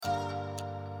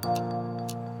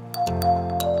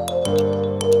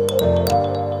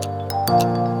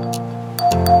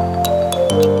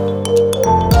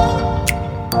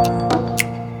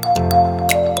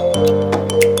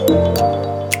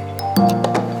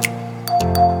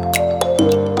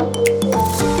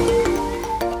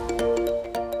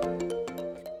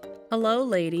Hello,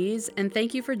 ladies, and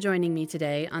thank you for joining me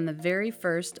today on the very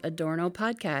first Adorno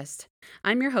podcast.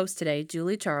 I'm your host today,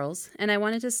 Julie Charles, and I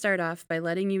wanted to start off by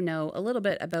letting you know a little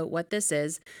bit about what this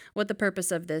is, what the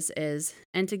purpose of this is,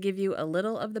 and to give you a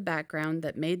little of the background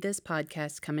that made this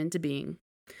podcast come into being.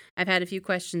 I've had a few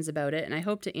questions about it, and I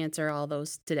hope to answer all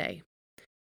those today.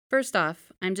 First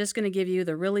off, I'm just going to give you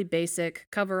the really basic,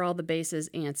 cover all the bases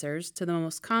answers to the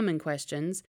most common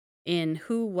questions in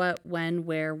who, what, when,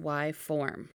 where, why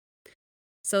form.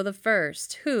 So the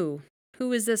first, who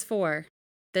is this for?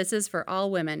 This is for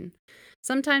all women.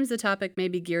 Sometimes the topic may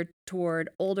be geared toward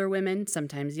older women,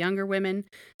 sometimes younger women,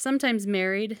 sometimes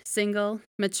married, single,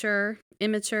 mature,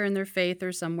 immature in their faith,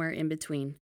 or somewhere in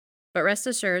between. But rest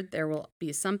assured, there will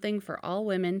be something for all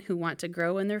women who want to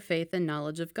grow in their faith and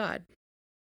knowledge of God.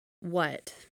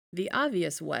 What? The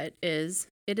obvious what is,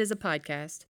 it is a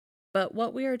podcast, but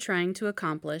what we are trying to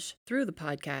accomplish through the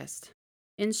podcast.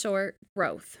 In short,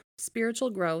 growth, spiritual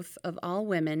growth of all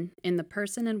women in the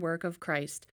person and work of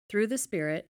Christ through the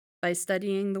Spirit by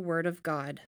studying the Word of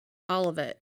God. All of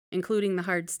it, including the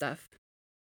hard stuff.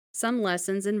 Some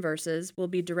lessons and verses will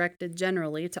be directed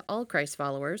generally to all Christ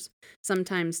followers,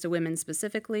 sometimes to women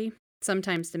specifically,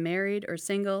 sometimes to married or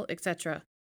single, etc.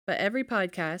 But every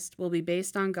podcast will be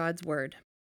based on God's Word.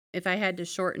 If I had to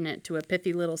shorten it to a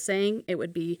pithy little saying, it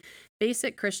would be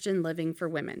basic Christian living for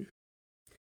women.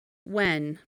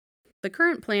 When? The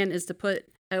current plan is to put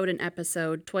out an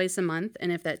episode twice a month,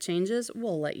 and if that changes,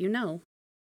 we'll let you know.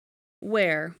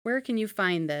 Where? Where can you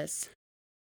find this?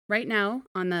 Right now,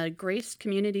 on the Grace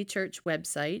Community Church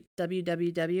website,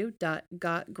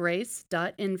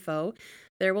 www.gotgrace.info,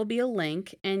 there will be a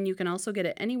link, and you can also get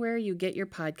it anywhere you get your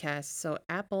podcasts, so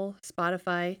Apple,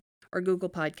 Spotify, or Google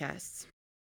Podcasts.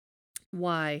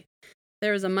 Why?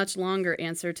 There is a much longer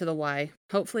answer to the why.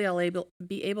 Hopefully I'll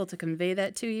be able to convey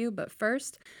that to you, but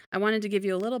first, I wanted to give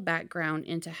you a little background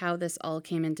into how this all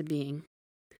came into being.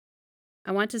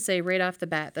 I want to say right off the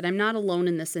bat that I'm not alone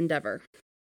in this endeavor.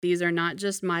 These are not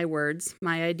just my words,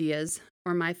 my ideas,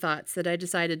 or my thoughts that I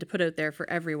decided to put out there for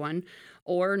everyone,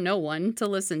 or no one, to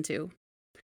listen to.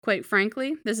 Quite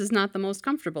frankly, this is not the most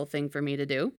comfortable thing for me to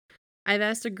do. I've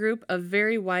asked a group of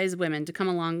very wise women to come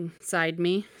alongside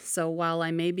me, so while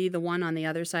I may be the one on the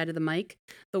other side of the mic,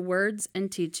 the words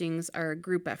and teachings are a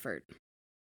group effort.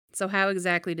 So how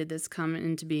exactly did this come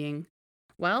into being?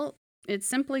 Well, it's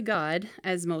simply God,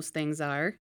 as most things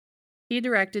are. He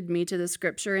directed me to the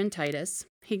scripture in Titus.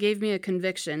 He gave me a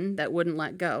conviction that wouldn't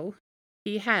let go.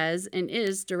 He has and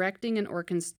is directing and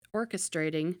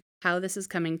orchestrating how this is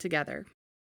coming together.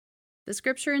 The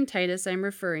scripture in Titus I'm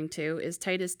referring to is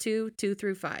Titus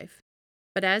 2:2-5.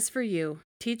 But as for you,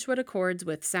 teach what accords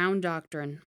with sound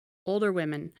doctrine. Older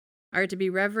women are to be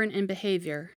reverent in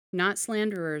behavior, not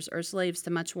slanderers or slaves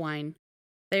to much wine.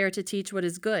 They are to teach what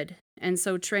is good, and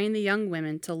so train the young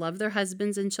women to love their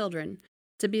husbands and children,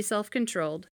 to be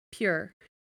self-controlled, pure,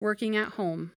 working at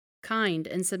home, kind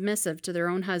and submissive to their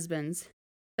own husbands,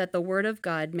 that the word of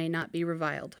God may not be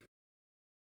reviled.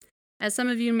 As some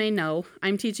of you may know,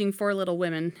 I'm teaching 4 little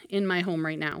women in my home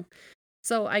right now.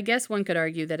 So I guess one could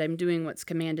argue that I'm doing what's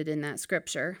commanded in that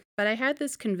scripture, but I had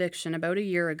this conviction about a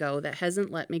year ago that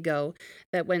hasn't let me go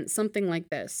that went something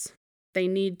like this. They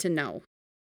need to know.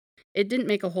 It didn't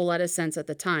make a whole lot of sense at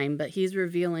the time, but he's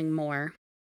revealing more.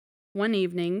 One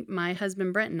evening, my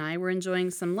husband Brent and I were enjoying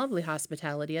some lovely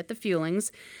hospitality at the Fuelings,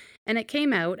 and it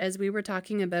came out as we were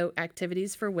talking about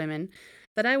activities for women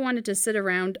that I wanted to sit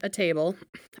around a table,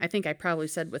 I think I probably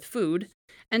said with food,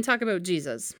 and talk about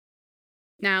Jesus.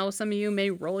 Now, some of you may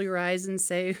roll your eyes and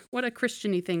say, what a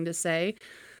Christian-y thing to say,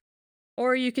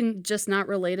 or you can just not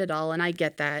relate at all, and I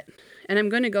get that. And I'm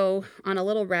going to go on a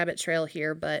little rabbit trail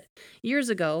here, but years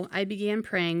ago, I began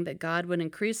praying that God would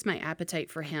increase my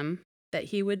appetite for Him, that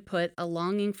He would put a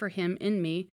longing for Him in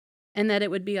me, and that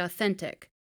it would be authentic,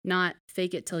 not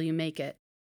fake it till you make it.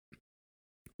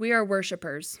 We are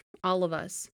worshipers, all of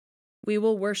us. We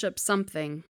will worship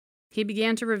something. He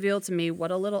began to reveal to me what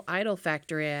a little idol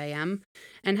factory I am,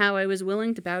 and how I was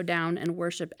willing to bow down and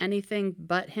worship anything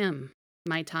but Him.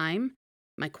 My time,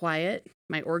 my quiet,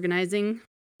 my organizing,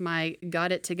 my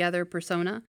got it together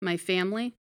persona, my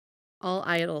family, all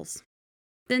idols.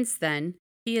 Since then,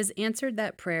 He has answered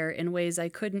that prayer in ways I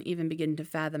couldn't even begin to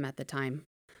fathom at the time.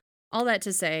 All that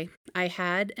to say, I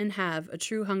had and have a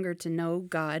true hunger to know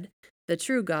God, the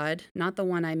true God, not the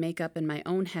one I make up in my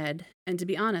own head, and to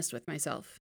be honest with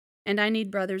myself. And I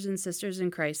need brothers and sisters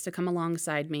in Christ to come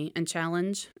alongside me and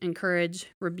challenge, encourage,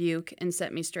 rebuke, and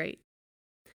set me straight.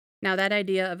 Now, that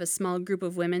idea of a small group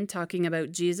of women talking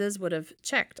about Jesus would have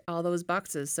checked all those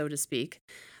boxes, so to speak.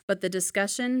 But the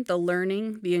discussion, the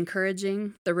learning, the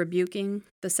encouraging, the rebuking,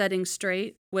 the setting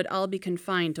straight would all be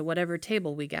confined to whatever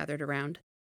table we gathered around.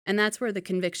 And that's where the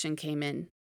conviction came in.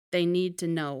 They need to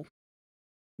know.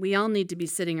 We all need to be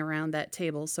sitting around that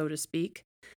table, so to speak,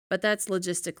 but that's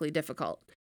logistically difficult.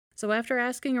 So after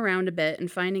asking around a bit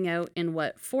and finding out in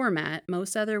what format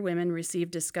most other women receive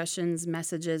discussions,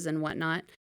 messages, and whatnot,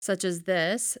 such as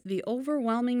this, the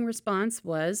overwhelming response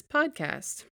was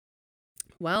podcast.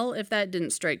 Well, if that didn't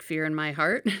strike fear in my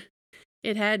heart,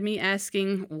 it had me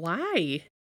asking why.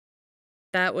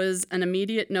 That was an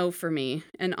immediate no for me,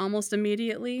 and almost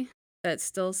immediately, that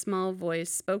still small voice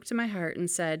spoke to my heart and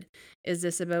said, "Is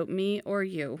this about me or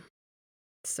you?"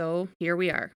 So here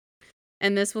we are.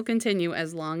 And this will continue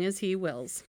as long as he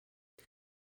wills.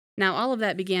 Now, all of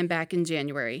that began back in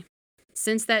January.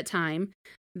 Since that time,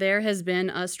 there has been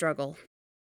a struggle.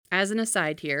 As an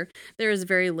aside here, there is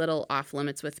very little off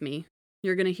limits with me.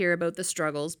 You're going to hear about the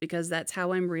struggles because that's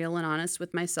how I'm real and honest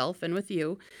with myself and with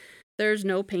you. There's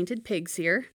no painted pigs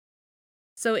here.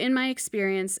 So in my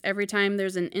experience, every time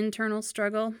there's an internal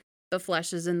struggle, the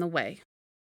flesh is in the way.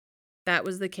 That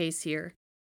was the case here.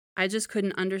 I just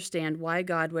couldn't understand why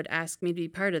God would ask me to be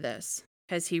part of this.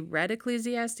 Has he read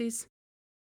Ecclesiastes?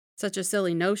 Such a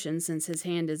silly notion since his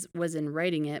hand was in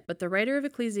writing it, but the writer of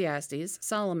Ecclesiastes,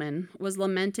 Solomon, was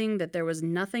lamenting that there was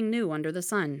nothing new under the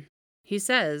sun. He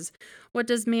says, "What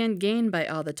does man gain by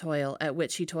all the toil at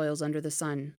which he toils under the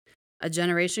sun? A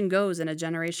generation goes and a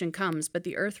generation comes, but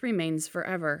the earth remains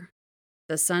forever.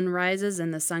 The sun rises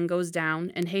and the sun goes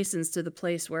down and hastens to the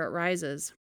place where it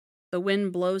rises. The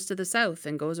wind blows to the south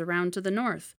and goes around to the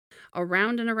north.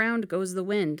 Around and around goes the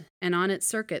wind, and on its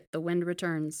circuit the wind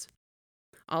returns.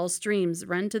 All streams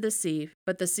run to the sea,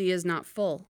 but the sea is not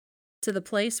full. To the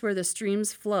place where the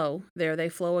streams flow, there they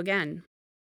flow again.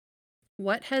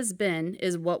 What has been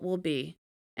is what will be,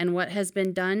 and what has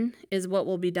been done is what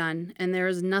will be done, and there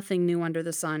is nothing new under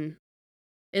the sun.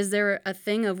 Is there a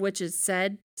thing of which is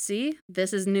said, 'See,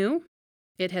 this is new'?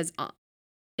 It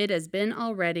has been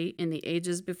already in the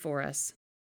ages before us."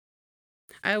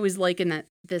 I always liken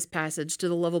this passage to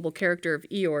the lovable character of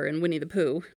Eeyore in Winnie the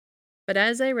Pooh. But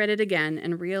as I read it again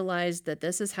and realized that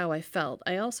this is how I felt,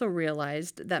 I also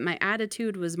realized that my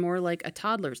attitude was more like a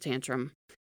toddler's tantrum.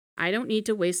 I don't need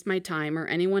to waste my time or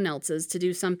anyone else's to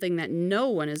do something that no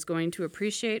one is going to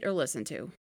appreciate or listen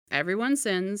to. Everyone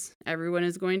sins. Everyone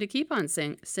is going to keep on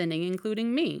sinning,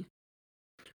 including me.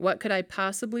 What could I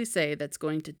possibly say that's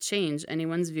going to change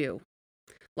anyone's view?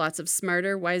 Lots of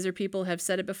smarter, wiser people have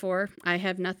said it before. I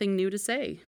have nothing new to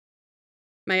say.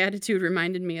 My attitude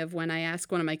reminded me of when I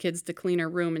ask one of my kids to clean her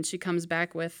room and she comes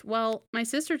back with, "Well, my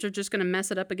sisters are just going to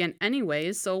mess it up again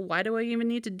anyways, so why do I even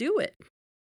need to do it?"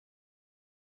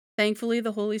 Thankfully,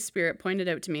 the Holy Spirit pointed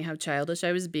out to me how childish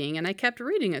I was being, and I kept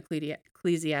reading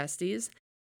Ecclesiastes.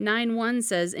 9:1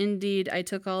 says, "Indeed, I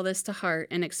took all this to heart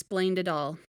and explained it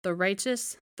all. The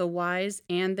righteous, the wise,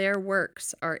 and their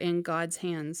works are in God's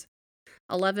hands."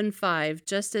 11:5,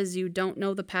 "Just as you don't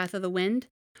know the path of the wind,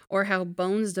 or how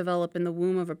bones develop in the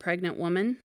womb of a pregnant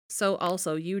woman, so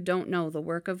also you don't know the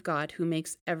work of God who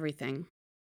makes everything."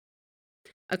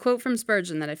 A quote from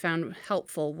Spurgeon that I found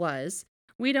helpful was,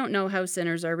 "We don't know how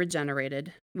sinners are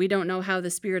regenerated. We don't know how the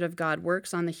Spirit of God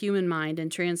works on the human mind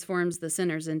and transforms the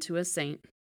sinners into a saint."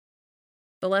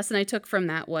 The lesson I took from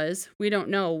that was, we don't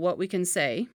know what we can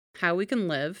say, how we can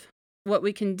live, what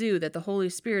we can do that the Holy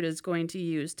Spirit is going to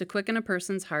use to quicken a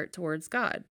person's heart towards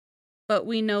God. But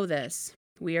we know this.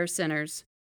 We are sinners,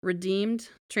 redeemed,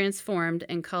 transformed,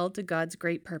 and called to God's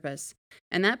great purpose.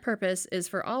 And that purpose is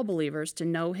for all believers to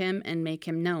know Him and make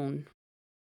Him known.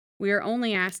 We are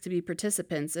only asked to be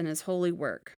participants in His holy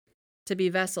work, to be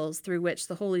vessels through which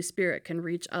the Holy Spirit can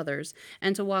reach others,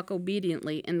 and to walk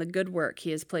obediently in the good work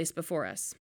He has placed before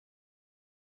us.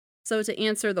 So to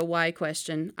answer the why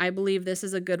question, I believe this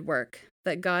is a good work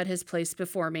that God has placed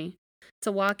before me,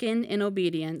 to walk in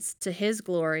obedience to His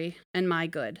glory and my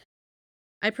good.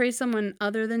 I pray someone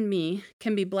other than me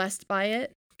can be blessed by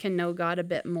it, can know God a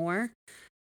bit more,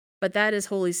 but that is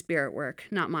Holy Spirit work,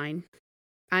 not mine.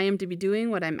 I am to be doing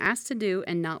what I'm asked to do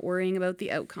and not worrying about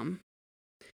the outcome.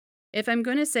 If I'm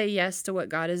going to say yes to what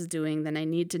God is doing, then I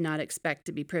need to not expect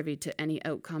to be privy to any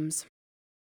outcomes.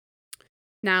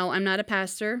 Now, I'm not a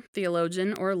pastor,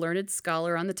 theologian, or learned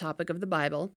scholar on the topic of the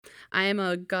Bible. I am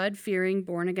a God-fearing,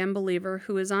 born-again believer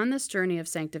who is on this journey of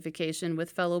sanctification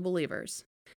with fellow believers.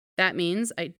 That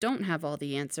means I don't have all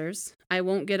the answers. I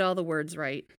won't get all the words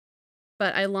right.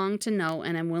 But I long to know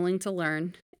and am willing to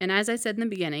learn. And as I said in the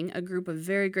beginning, a group of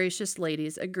very gracious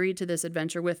ladies agreed to this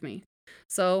adventure with me.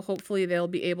 So hopefully they'll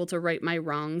be able to right my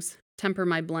wrongs, temper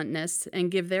my bluntness,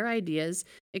 and give their ideas,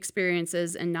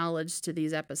 experiences, and knowledge to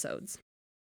these episodes.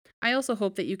 I also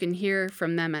hope that you can hear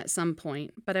from them at some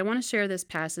point, but I want to share this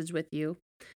passage with you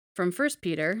from 1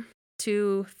 Peter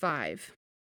 2:5.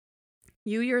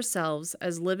 You yourselves,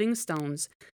 as living stones,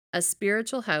 a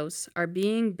spiritual house, are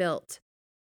being built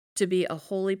to be a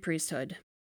holy priesthood.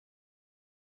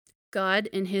 God,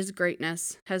 in His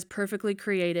greatness, has perfectly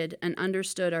created and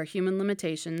understood our human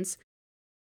limitations,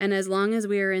 and as long as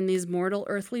we are in these mortal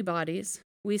earthly bodies,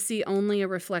 we see only a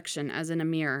reflection as in a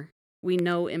mirror. We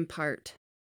know in part,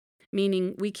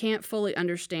 meaning we can't fully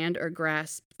understand or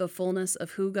grasp the fullness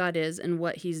of who God is and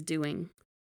what He's doing.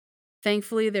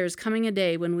 Thankfully, there's coming a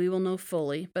day when we will know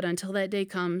fully, but until that day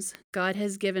comes, God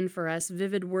has given for us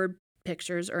vivid word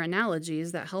pictures or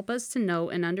analogies that help us to know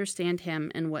and understand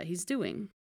Him and what He's doing.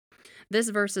 This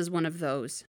verse is one of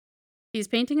those. He's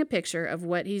painting a picture of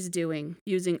what He's doing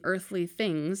using earthly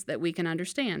things that we can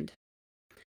understand.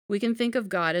 We can think of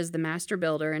God as the master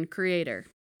builder and creator.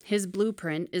 His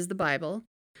blueprint is the Bible.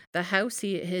 The house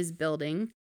He is building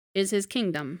is His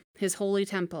kingdom, His holy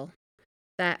temple.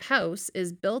 That house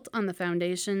is built on the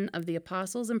foundation of the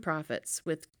apostles and prophets,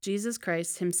 with Jesus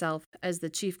Christ Himself as the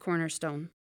chief cornerstone.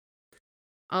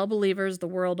 All believers the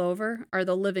world over are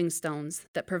the living stones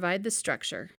that provide the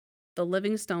structure, the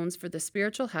living stones for the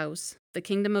spiritual house, the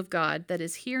kingdom of God that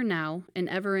is here now and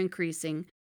ever increasing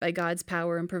by God's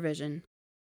power and provision.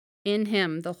 In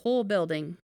Him, the whole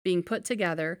building, being put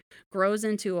together, grows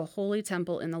into a holy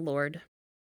temple in the Lord.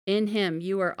 In Him,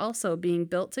 you are also being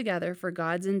built together for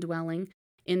God's indwelling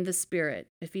in the Spirit.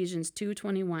 Ephesians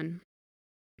 2:21.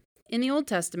 In the Old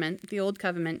Testament, the Old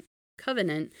Covenant,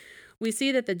 we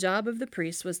see that the job of the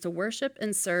priest was to worship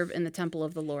and serve in the temple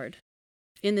of the Lord.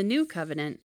 In the New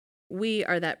Covenant, we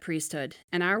are that priesthood,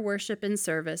 and our worship and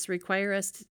service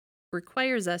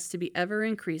requires us to be ever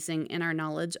increasing in our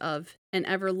knowledge of and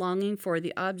ever longing for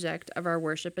the object of our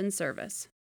worship and service,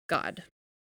 God.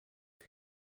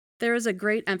 There is a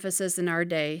great emphasis in our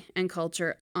day and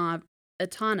culture on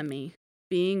autonomy,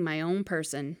 being my own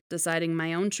person, deciding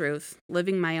my own truth,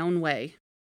 living my own way.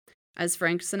 As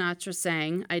Frank Sinatra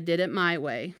sang, I did it my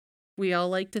way. We all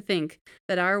like to think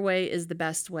that our way is the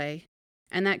best way,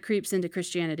 and that creeps into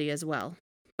Christianity as well.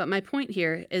 But my point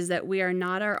here is that we are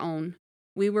not our own.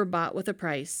 We were bought with a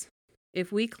price.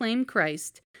 If we claim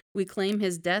Christ, we claim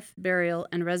His death, burial,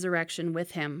 and resurrection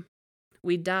with Him.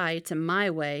 We die to my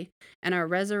way and are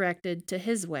resurrected to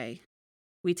His way.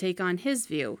 We take on His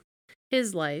view,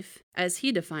 His life, as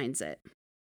He defines it.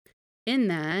 In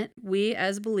that, we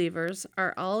as believers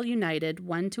are all united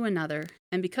one to another,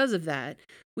 and because of that,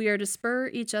 we are to spur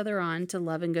each other on to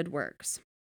love and good works.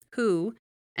 Who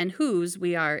and whose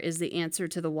we are is the answer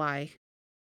to the why.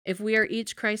 If we are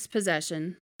each Christ's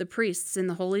possession, the priests in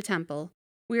the holy temple,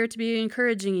 we are to be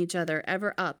encouraging each other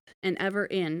ever up and ever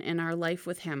in our life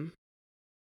with Him.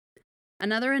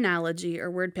 Another analogy or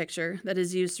word picture that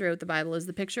is used throughout the Bible is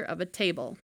the picture of a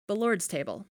table, the Lord's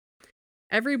table.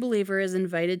 Every believer is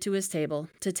invited to His table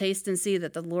to taste and see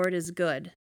that the Lord is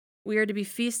good. We are to be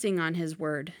feasting on His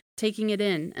word, taking it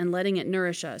in and letting it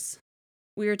nourish us.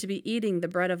 We are to be eating the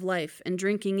bread of life and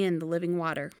drinking in the living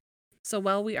water. So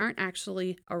while we aren't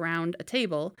actually around a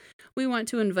table, we want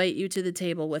to invite you to the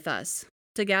table with us,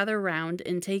 to gather around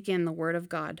and take in the Word of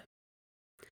God.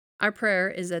 Our prayer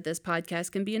is that this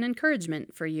podcast can be an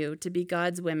encouragement for you to be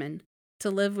God's women, to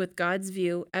live with God's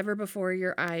view ever before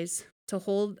your eyes, to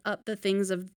hold up the things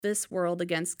of this world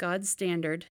against God's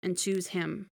standard and choose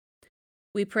Him.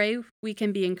 We pray we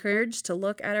can be encouraged to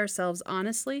look at ourselves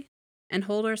honestly and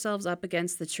hold ourselves up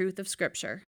against the truth of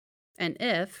Scripture. And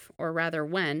if, or rather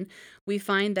when, we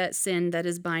find that sin that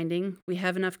is binding, we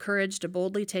have enough courage to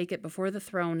boldly take it before the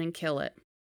throne and kill it.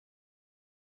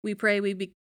 We pray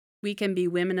we can be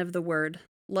women of the Word,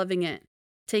 loving it,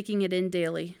 taking it in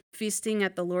daily, feasting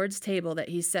at the Lord's table that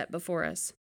He set before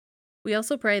us. We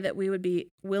also pray that we would be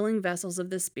willing vessels of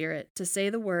the Spirit to say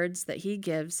the words that He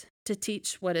gives, to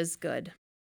teach what is good.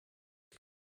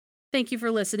 Thank you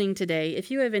for listening today. If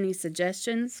you have any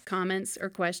suggestions, comments, or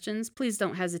questions, please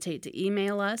don't hesitate to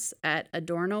email us at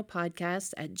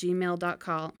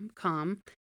adornopodcast@gmail.com.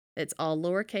 It's all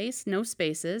lowercase, no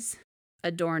spaces.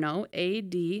 Adorno,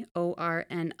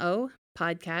 ADORNO,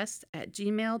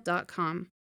 podcast@gmail.com.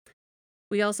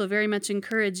 We also very much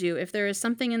encourage you, if there is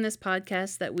something in this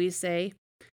podcast that we say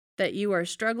that you are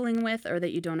struggling with or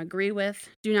that you don't agree with,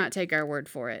 do not take our word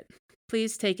for it.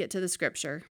 please take it to the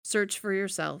scripture. Search for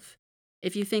yourself.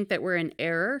 If you think that we're in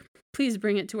error, please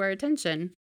bring it to our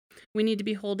attention. We need to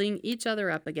be holding each other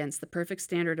up against the perfect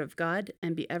standard of God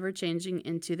and be ever changing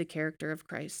into the character of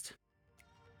Christ.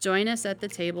 Join us at the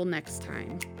table next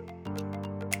time.